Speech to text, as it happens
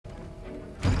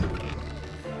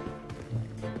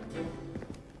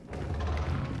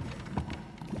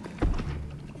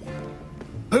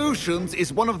Potions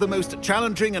is one of the most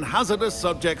challenging and hazardous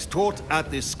subjects taught at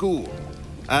this school.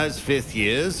 As fifth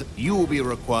years, you will be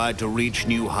required to reach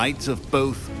new heights of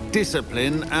both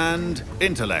discipline and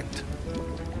intellect.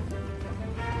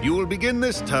 You will begin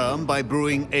this term by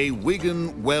brewing a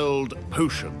Wiggenweld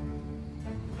potion.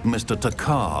 Mr.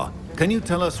 Takar, can you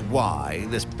tell us why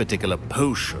this particular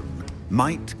potion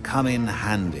might come in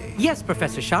handy? Yes,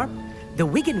 Professor Sharp. The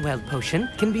Wiggenweld potion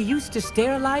can be used to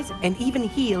sterilize and even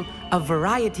heal a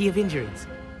variety of injuries.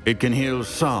 It can heal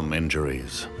some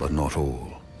injuries, but not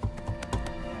all.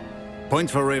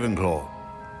 Points for Ravenclaw.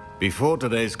 Before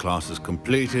today's class is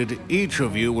completed, each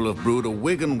of you will have brewed a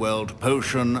Wiggenweld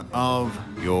potion of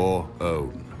your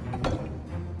own.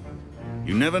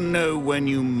 You never know when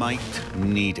you might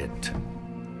need it.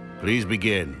 Please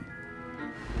begin.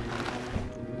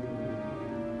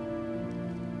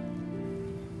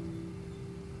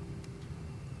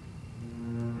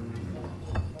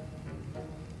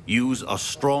 Use a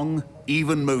strong,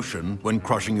 even motion when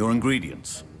crushing your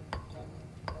ingredients.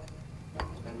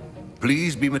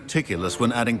 Please be meticulous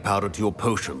when adding powder to your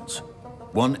potions.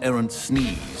 One errant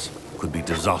sneeze could be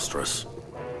disastrous.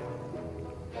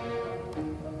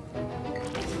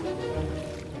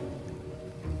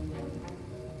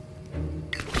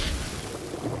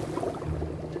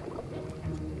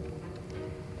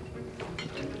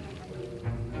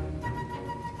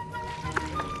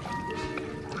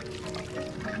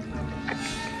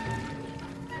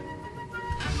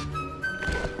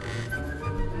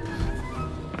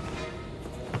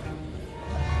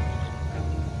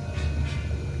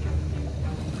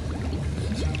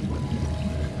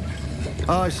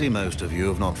 I see most of you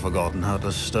have not forgotten how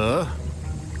to stir.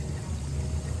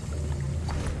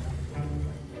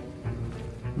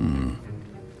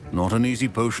 Not an easy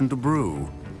potion to brew.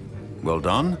 Well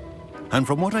done. And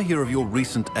from what I hear of your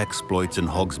recent exploits in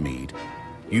Hogsmeade,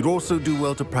 you'd also do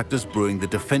well to practice brewing the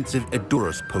defensive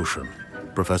Edurus potion.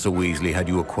 Professor Weasley had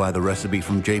you acquire the recipe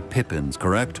from J. Pippin's,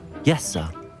 correct? Yes, sir.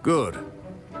 Good.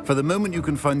 For the moment, you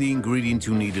can find the ingredients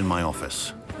you need in my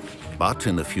office. But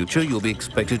in the future, you'll be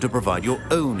expected to provide your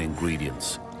own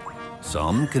ingredients.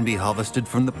 Some can be harvested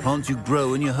from the plants you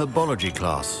grow in your herbology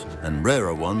class, and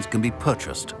rarer ones can be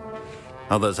purchased.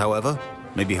 Others, however,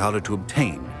 may be harder to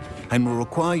obtain, and will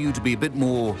require you to be a bit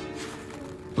more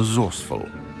resourceful.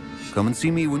 Come and see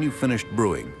me when you've finished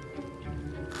brewing,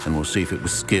 and we'll see if it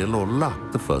was skill or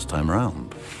luck the first time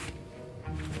round.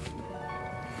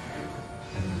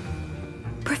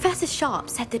 Professor Sharp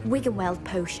said that Wiggenweld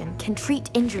potion can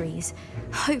treat injuries.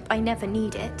 Hope I never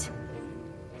need it.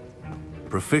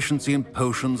 Proficiency in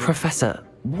potions... Professor,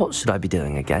 what should I be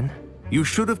doing again? You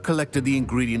should have collected the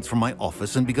ingredients from my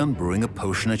office and begun brewing a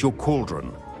potion at your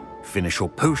cauldron. Finish your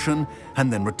potion,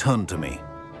 and then return to me.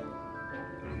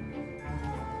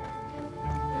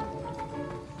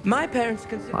 My parents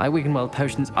consider... My Wiggenweld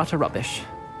potion's utter rubbish.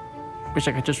 Wish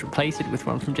I could just replace it with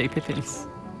one from J. Pippin's.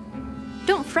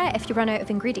 Don't fret if you run out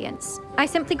of ingredients. I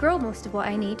simply grow most of what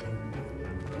I need.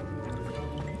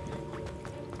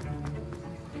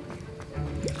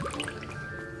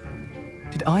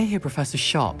 Did I hear Professor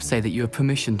Sharp say that you have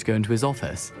permission to go into his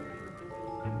office?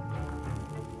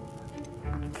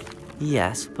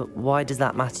 Yes, but why does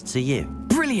that matter to you?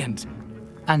 Brilliant!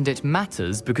 And it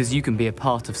matters because you can be a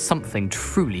part of something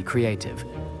truly creative.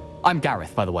 I'm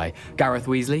Garreth, by the way. Garreth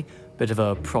Weasley. Bit of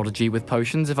a prodigy with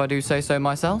potions, if I do say so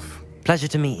myself. Pleasure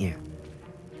to meet you.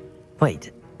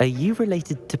 Wait, are you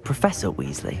related to Professor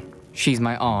Weasley? She's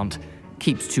my aunt.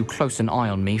 Keeps too close an eye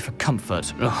on me for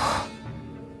comfort. Ugh.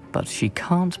 But she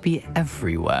can't be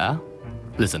everywhere.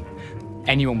 Listen,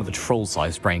 anyone with a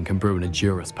troll-sized brain can brew an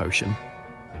Edurus potion.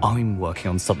 I'm working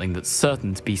on something that's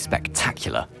certain to be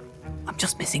spectacular. I'm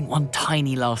just missing one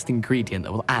tiny last ingredient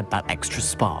that will add that extra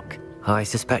spark. I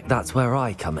suspect that's where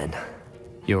I come in.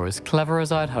 You're as clever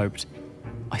as I'd hoped.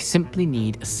 I simply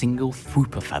need a single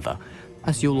Fwooper feather.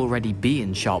 As you'll already be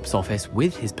in Sharp's office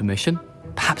with his permission,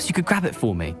 perhaps you could grab it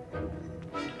for me.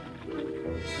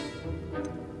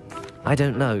 I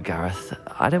don't know, Gareth.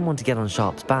 I don't want to get on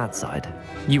Sharp's bad side.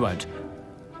 You won't.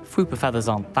 Fwooper feathers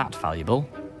aren't that valuable.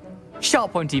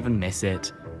 Sharp won't even miss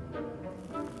it.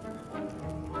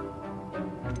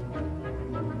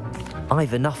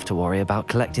 I've enough to worry about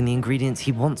collecting the ingredients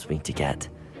he wants me to get.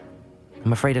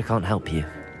 I'm afraid I can't help you.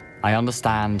 I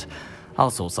understand.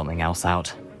 I'll sort something else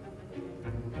out.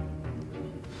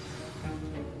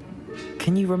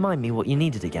 Can you remind me what you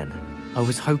needed again? I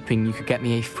was hoping you could get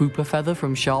me a Fwooper feather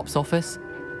from Sharp's office.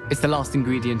 It's the last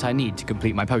ingredient I need to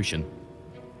complete my potion.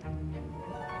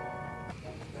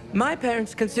 My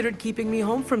parents considered keeping me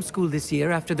home from school this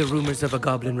year after the rumors of a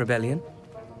goblin rebellion.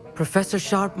 Professor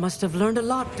Sharp must have learned a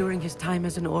lot during his time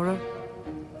as an Auror.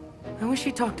 I wish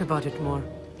he talked about it more.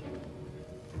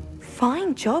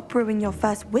 Fine job brewing your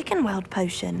first Wiggenweld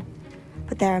potion.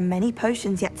 But there are many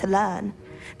potions yet to learn.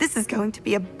 This is going to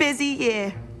be a busy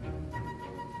year.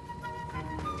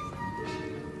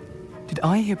 Did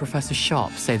I hear Professor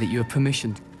Sharp say that you have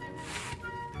permission?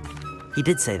 He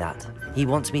did say that. He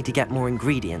wants me to get more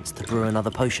ingredients to brew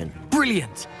another potion.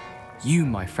 Brilliant! You,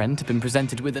 my friend, have been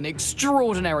presented with an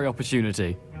extraordinary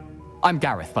opportunity. I'm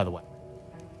Garreth, by the way.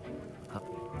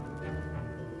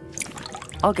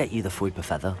 I'll get you the Fwooper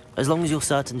feather, as long as you're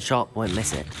certain Sharp won't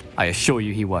miss it. I assure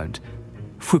you he won't.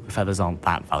 Fwooper feathers aren't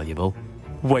that valuable.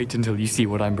 Wait until you see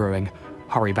what I'm brewing.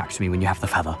 Hurry back to me when you have the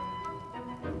feather.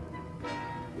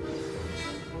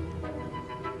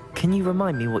 Can you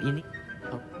remind me what you need?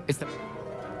 Oh, is there...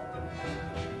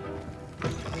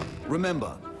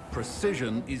 Remember,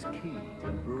 precision is key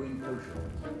when brewing potions.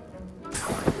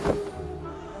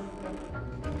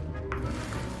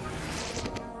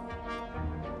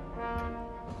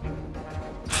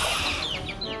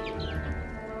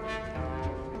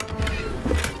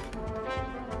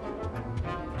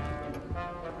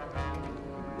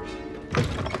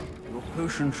 Your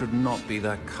potion should not be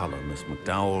that color, Miss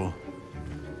McDowell.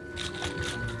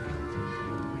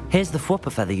 Here's the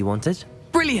Fwooper feather you wanted.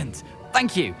 Brilliant!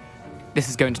 Thank you! This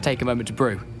is going to take a moment to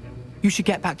brew. You should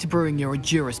get back to brewing your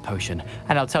Adurus potion,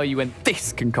 and I'll tell you when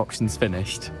this concoction's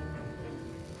finished.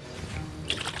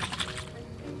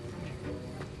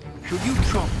 Should you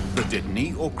chop the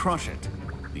Dittany or crush it?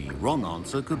 The wrong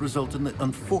answer could result in the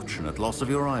unfortunate loss of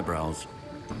your eyebrows.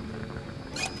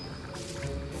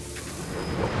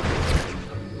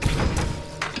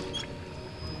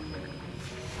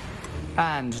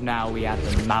 And now we add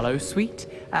the mallow sweet,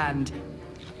 and...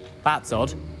 That's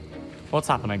odd. What's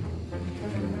happening?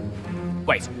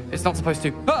 Wait, it's not supposed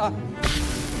to... Ah!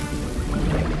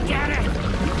 Get it!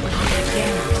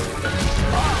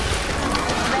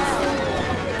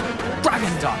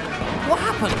 Dragon Duck! What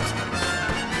happened?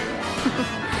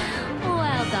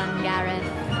 Well done, Garreth.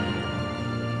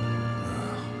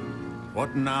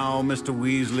 What now, Mr.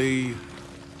 Weasley?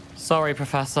 Sorry,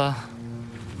 Professor.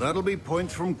 That'll be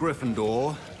points from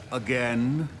Gryffindor,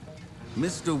 again.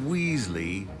 Mr.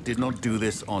 Weasley did not do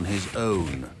this on his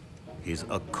own. His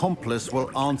accomplice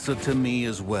will answer to me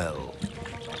as well.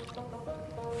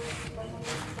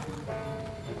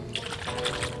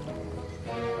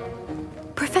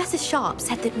 Professor Sharp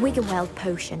said that Wiggenweld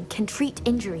potion can treat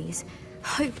injuries.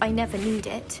 Hope I never need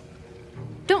it.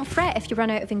 Don't fret if you run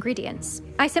out of ingredients.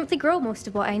 I simply grow most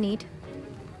of what I need.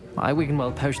 My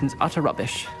Wiggenweld potion's utter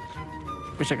rubbish.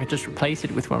 Wish I could just replace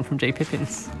it with one from J.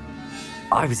 Pippin's.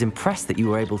 I was impressed that you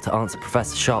were able to answer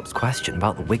Professor Sharp's question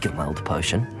about the Wiggenweld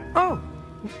potion. Oh,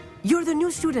 you're the new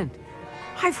student.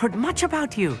 I've heard much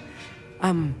about you.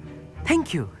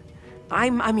 Thank you.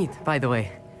 I'm Amit, by the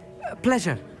way.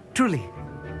 Pleasure, truly.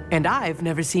 And I've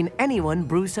never seen anyone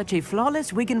brew such a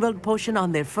flawless Wiggenweld potion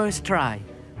on their first try.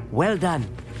 Well done.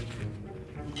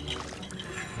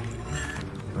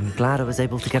 I'm glad I was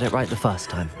able to get it right the first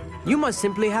time. You must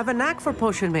simply have a knack for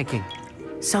potion making.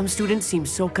 Some students seem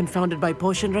so confounded by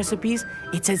potion recipes,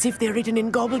 it's as if they're written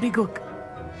in gobbledygook.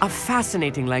 A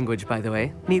fascinating language, by the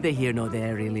way. Neither here nor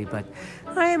there, really, but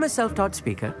I am a self-taught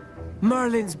speaker.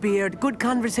 Merlin's beard, good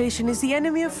conversation is the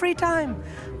enemy of free time.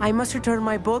 I must return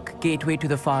my book, Gateway to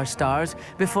the Far Stars,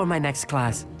 before my next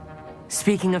class.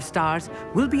 Speaking of stars,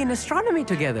 we'll be in astronomy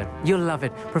together. You'll love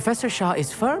it. Professor Shaw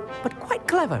is firm, but quite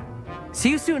clever. See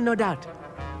you soon, no doubt.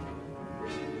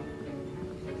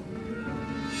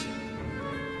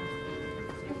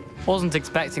 Wasn't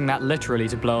expecting that literally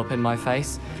to blow up in my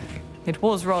face. It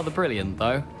was rather brilliant,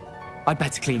 though. I'd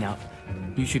better clean up.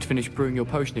 You should finish brewing your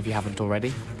potion if you haven't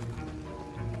already.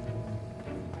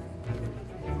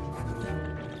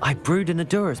 I brewed an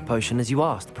Adurus potion as you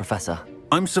asked, Professor.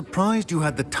 I'm surprised you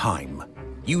had the time.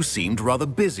 You seemed rather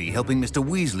busy helping Mr.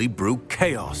 Weasley brew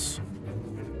chaos.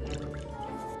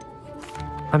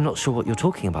 I'm not sure what you're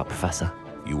talking about, Professor.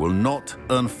 You will not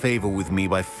earn favor with me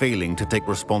by failing to take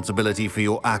responsibility for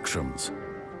your actions.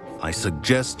 I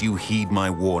suggest you heed my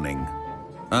warning.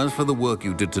 As for the work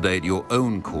you did today at your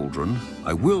own cauldron,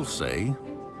 I will say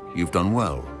you've done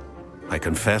well. I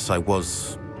confess I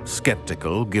was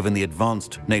skeptical, given the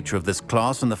advanced nature of this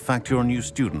class and the fact you're a new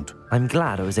student. I'm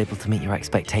glad I was able to meet your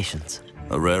expectations.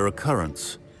 A rare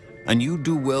occurrence. And you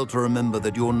do well to remember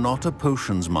that you're not a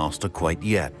potions master quite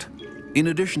yet. In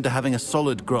addition to having a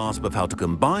solid grasp of how to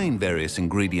combine various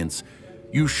ingredients,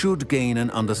 you should gain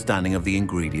an understanding of the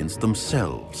ingredients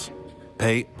themselves.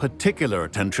 Pay particular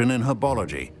attention in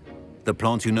herbology. The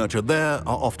plants you nurture there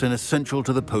are often essential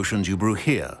to the potions you brew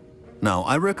here. Now,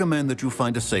 I recommend that you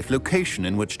find a safe location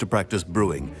in which to practice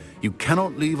brewing. You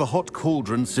cannot leave a hot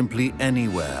cauldron simply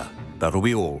anywhere. That'll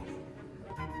be all.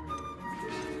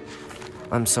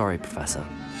 I'm sorry, Professor.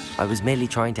 I was merely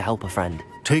trying to help a friend.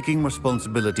 Taking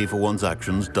responsibility for one's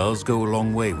actions does go a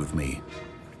long way with me.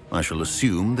 I shall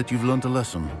assume that you've learnt a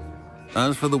lesson.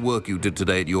 As for the work you did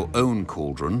today at your own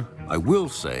cauldron, I will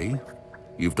say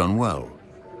you've done well.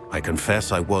 I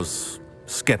confess I was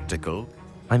skeptical.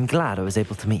 I'm glad I was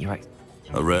able to meet your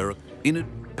A rare...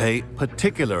 Pay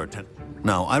particular attention.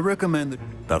 Now, I recommend that...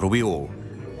 That'll be all.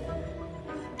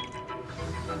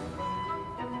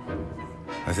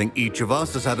 I think each of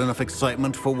us has had enough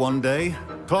excitement for one day.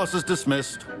 Class is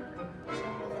dismissed.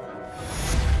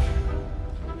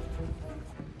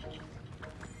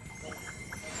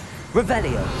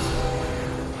 Revelio.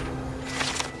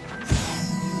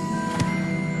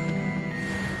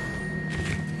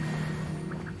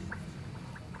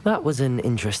 That was an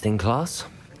interesting class.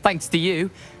 Thanks to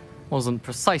you. Wasn't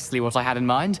precisely what I had in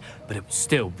mind, but it was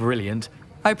still brilliant.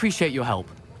 I appreciate your help.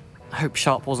 I hope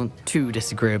Sharp wasn't too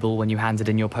disagreeable when you handed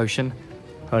in your potion.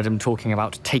 Heard him talking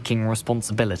about taking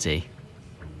responsibility.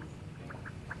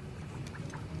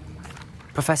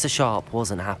 Professor Sharp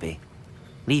wasn't happy.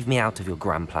 Leave me out of your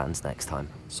grand plans next time.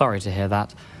 Sorry to hear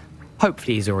that.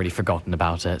 Hopefully he's already forgotten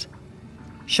about it.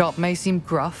 Sharp may seem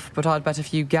gruff, but I'd bet a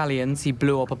few galleons he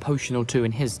blew up a potion or two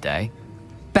in his day.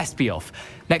 Best be off.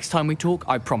 Next time we talk,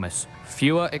 I promise.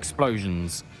 Fewer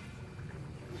explosions.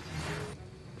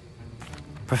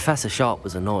 Professor Sharp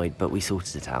was annoyed, but we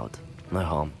sorted it out. No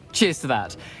harm. Cheers to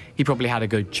that. He probably had a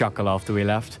good chuckle after we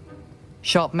left.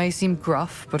 Sharp may seem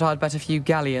gruff, but I'd bet a few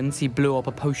galleons he blew up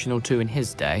a potion or two in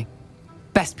his day.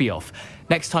 Best be off.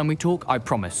 Next time we talk, I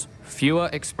promise. Fewer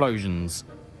explosions.